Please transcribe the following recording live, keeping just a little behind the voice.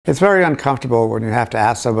It's very uncomfortable when you have to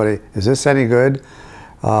ask somebody, is this any good?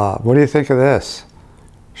 What do you think of this?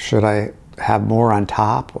 Should I have more on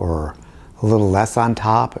top or a little less on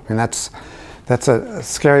top? I mean, that's a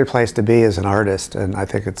scary place to be as an artist, and I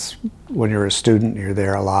think it's when you're a student, you're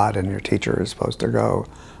there a lot, and your teacher is supposed to go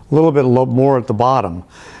a little bit more at the bottom,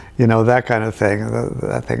 you know, that kind of thing.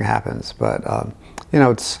 That thing happens, but you know,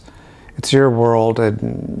 it's your world,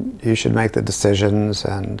 and you should make the decisions.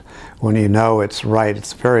 And when you know it's right,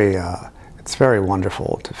 it's very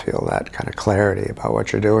wonderful to feel that kind of clarity about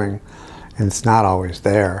what you're doing. And it's not always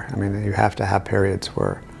there. I mean, you have to have periods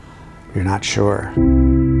where you're not sure.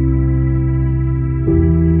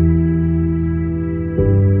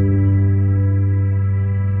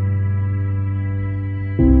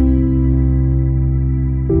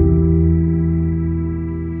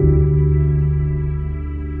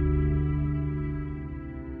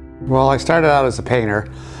 Well, I started out as a painter,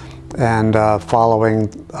 and following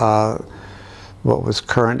what was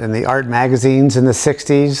current in the art magazines in the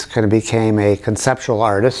 60s, kind of became a conceptual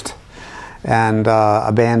artist and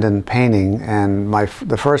abandoned painting. And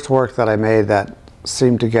the first work that I made that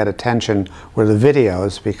seemed to get attention were the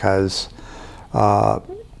videos, because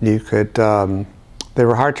you could they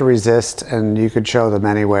were hard to resist, and you could show them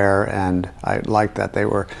anywhere, and I liked that they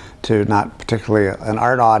were to not particularly an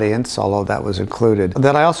art audience, although that was included.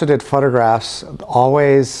 Then I also did photographs,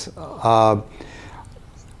 always from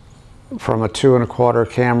a 2 1/4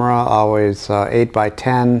 camera, always 8 by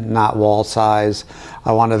 10, not wall size.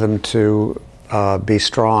 I wanted them to be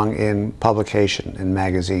strong in publication, in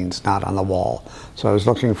magazines, not on the wall. So I was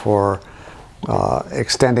looking for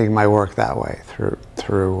extending my work that way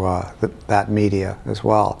through that media as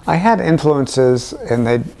well. I had influences, and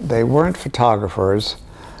they weren't photographers.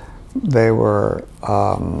 They were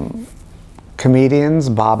comedians,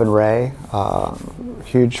 Bob and Ray,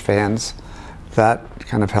 huge fans. That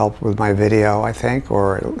kind of helped with my video, I think,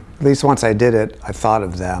 or at least once I did it, I thought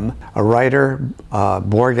of them. A writer,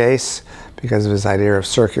 Borges, because of his idea of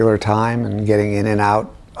circular time and getting in and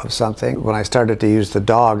out of something. When I started to use the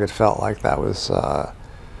dog, it felt like that was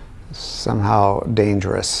somehow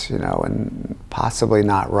dangerous, you know, and possibly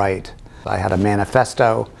not right. I had a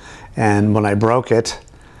manifesto, and when I broke it,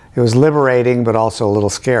 it was liberating, but also a little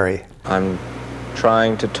scary. I'm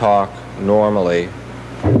trying to talk normally,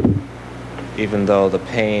 even though the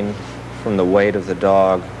pain from the weight of the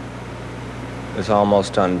dog is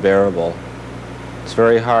almost unbearable. It's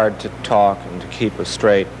very hard to talk and to keep a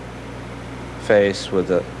straight face with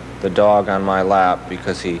the dog on my lap,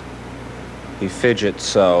 because he fidgets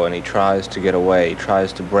so, and he tries to get away. He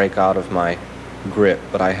tries to break out of my grip,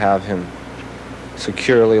 but I have him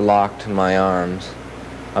securely locked in my arms.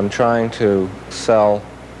 I'm trying to sell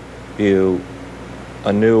you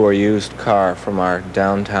a new or used car from our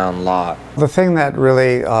downtown lot. The thing that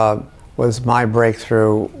really was my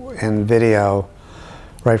breakthrough in video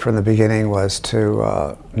right from the beginning was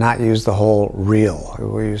to not use the whole reel.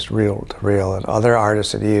 We used reel to reel, and other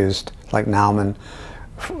artists had used, like Nauman,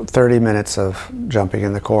 30 minutes of jumping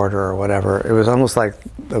in the corridor or whatever. It was almost like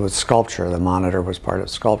it was sculpture. The monitor was part of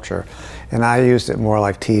sculpture. And I used it more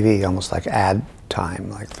like TV, almost like ad time,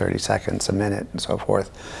 like 30 seconds, a minute, and so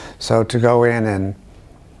forth. So to go in and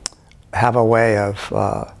have a way of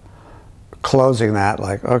closing that,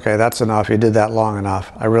 like, okay, that's enough, you did that long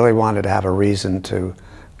enough. I really wanted to have a reason to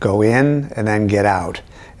go in and then get out.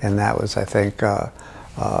 And that was, I think,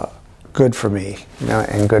 good for me, you know,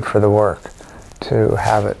 and good for the work, to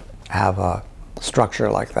have a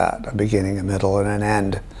structure like that, a beginning, a middle, and an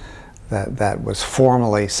end that was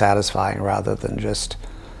formally satisfying rather than just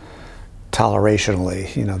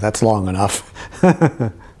tolerationally, you know, that's long enough.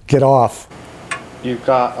 Get off. You've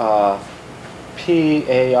got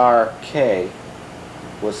P-A-R-K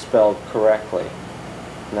was spelled correctly,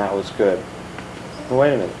 and that was good.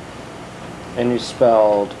 Wait a minute. And you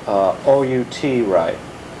spelled O-U-T right,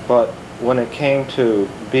 but when it came to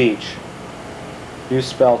beach, you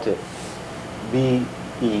spelt it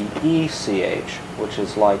B-E-E-C-H, which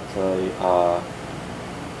is like the,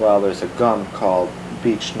 well, there's a gum called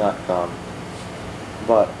beech nut gum.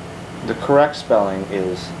 But the correct spelling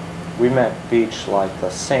is, we meant beach like the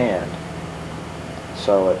sand.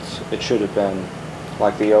 So it should have been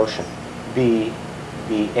like the ocean.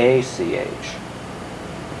 B-E-A-C-H.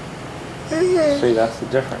 See, that's the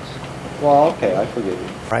difference. Well, okay, I forgive you.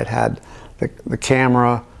 I had the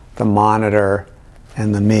camera, the monitor,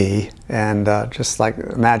 and the me, and just like,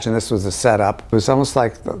 imagine this was a setup. It was almost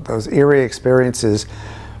like those eerie experiences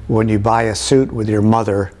when you buy a suit with your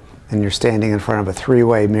mother and you're standing in front of a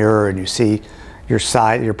three-way mirror and you see your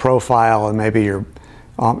side, your profile, and maybe your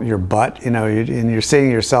butt, you know, and you're seeing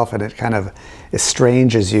yourself, and it kind of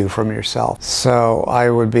estranges you from yourself. So I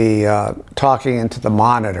would be talking into the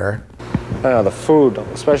monitor. The food,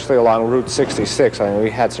 especially along Route 66, I mean, we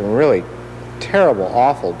had some really terrible,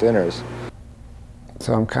 awful dinners.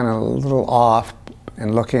 So I'm kind of a little off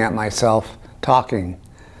and looking at myself talking.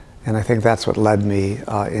 And I think that's what led me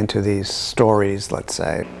into these stories, let's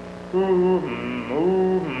say. You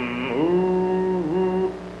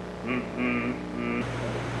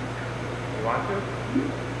want to?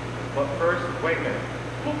 But first, Wegman.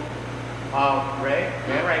 Ray,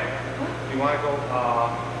 man, right. Do you want to go,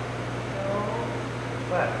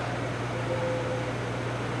 left?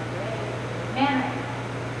 Man, right.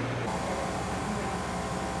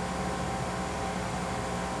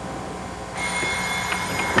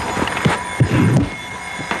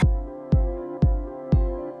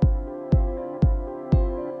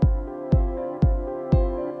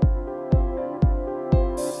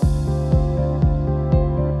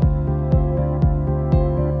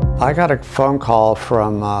 I got a phone call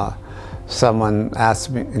from someone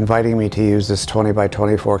inviting me to use this 20 by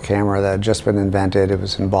 24 camera that had just been invented. It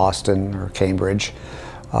was in Boston or Cambridge.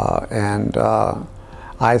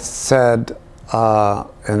 I said,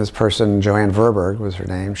 and this person, Joanne Verberg was her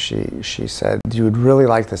name, she said, you would really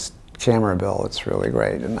like this camera, Bill, it's really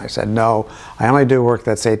great. And I said, no, I only do work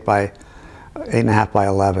that's 8.5 by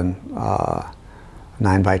 11,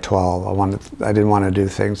 9 by 12. I didn't want to do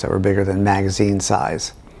things that were bigger than magazine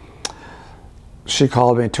size. She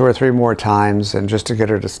called me 2 or 3 more times, and just to get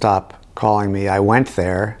her to stop calling me, I went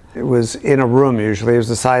there. It was in a room usually. It was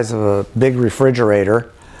the size of a big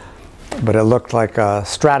refrigerator, but it looked like a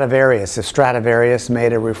Stradivarius. If Stradivarius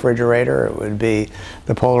made a refrigerator, it would be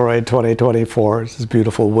the Polaroid 2024. It's this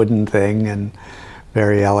beautiful wooden thing and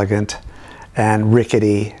very elegant and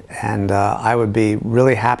rickety. And I would be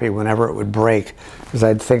really happy whenever it would break, because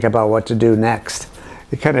I'd think about what to do next.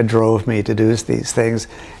 It kind of drove me to do these things.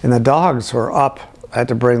 And the dogs were up. I had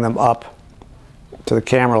to bring them up to the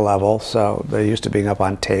camera level, so they're used to being up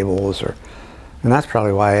on tables. And that's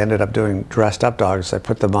probably why I ended up doing dressed up dogs. I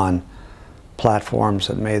put them on platforms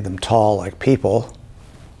that made them tall like people.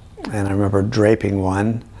 And I remember draping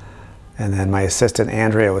one. And then my assistant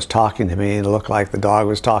Andrea was talking to me, and it looked like the dog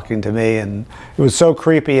was talking to me. And it was so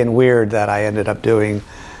creepy and weird that I ended up doing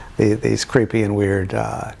these creepy and weird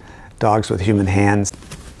dogs with human hands.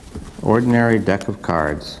 Ordinary deck of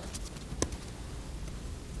cards.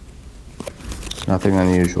 There's nothing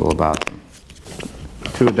unusual about them.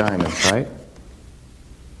 2 diamonds, right?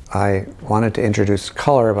 I wanted to introduce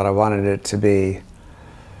color, but I wanted it to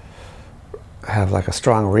have like a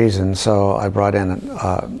strong reason, so I brought in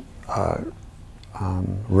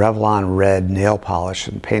Revlon red nail polish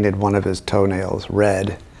and painted one of his toenails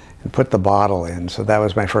red and put the bottle in. So that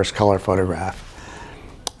was my first color photograph.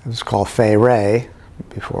 It was called Fay Ray,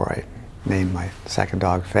 before I named my second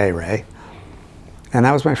dog Fay Ray. And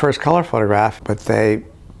that was my first color photograph, but they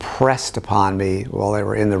pressed upon me while they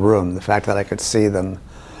were in the room, the fact that I could see them,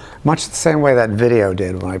 much the same way that video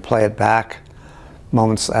did. When I play it back,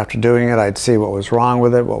 moments after doing it, I'd see what was wrong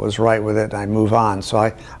with it, what was right with it, and I'd move on. So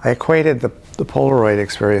I equated the Polaroid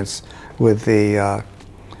experience with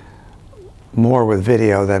more with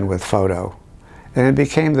video than with photo. And it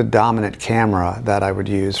became the dominant camera that I would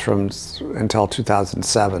use until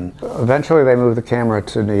 2007. Eventually they moved the camera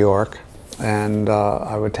to New York, and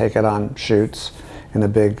I would take it on shoots in a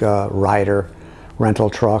big Ryder rental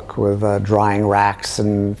truck with drying racks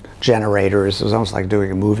and generators. It was almost like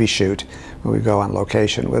doing a movie shoot when we go on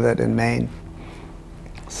location with it in Maine.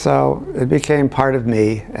 So it became part of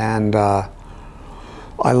me, and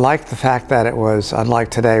I liked the fact that it was,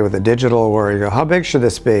 unlike today with the digital where you go, how big should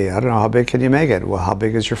this be? I don't know, how big can you make it? Well, how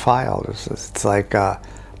big is your file? It's like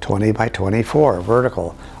 20 by 24,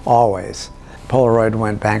 vertical, always. Polaroid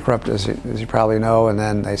went bankrupt, as you probably know, and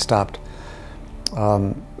then they stopped.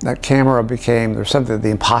 That camera became, there's something, the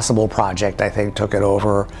Impossible Project, I think, took it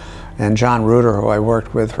over. And John Reuter, who I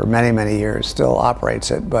worked with for many, many years, still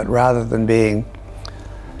operates it. But rather than being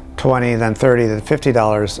 $20, then $30, then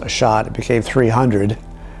 $50 a shot, it became $300.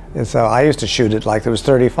 And so I used to shoot it like it was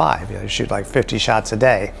 35. I shoot like 50 shots a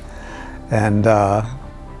day. And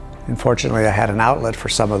unfortunately, I had an outlet for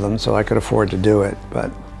some of them, so I could afford to do it.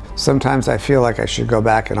 But sometimes I feel like I should go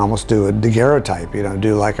back and almost do a daguerreotype,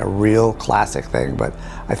 do like a real classic thing. But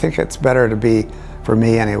I think it's better to be, for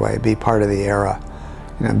me anyway, be part of the era.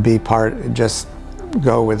 Be part, just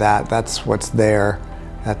go with that. That's what's there.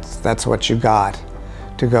 That's what you got.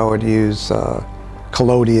 To go and use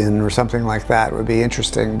collodion or something like that would be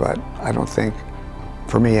interesting, but I don't think,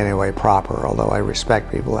 for me anyway, proper, although I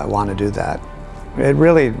respect people that want to do that. It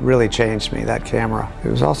really, really changed me, that camera. It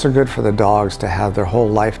was also good for the dogs to have their whole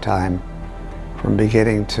lifetime from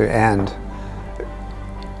beginning to end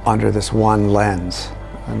under this one lens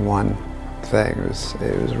and one thing.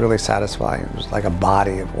 It was really satisfying. It was like a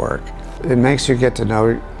body of work. It makes you get to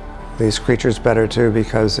know these creatures better too,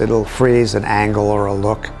 because it'll freeze an angle or a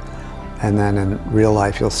look, and then in real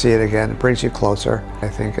life you'll see it again. It brings you closer. I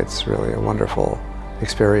think it's really a wonderful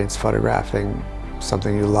experience photographing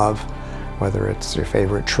something you love, whether it's your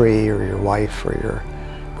favorite tree or your wife or your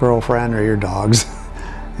girlfriend or your dogs.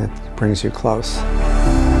 It brings you close.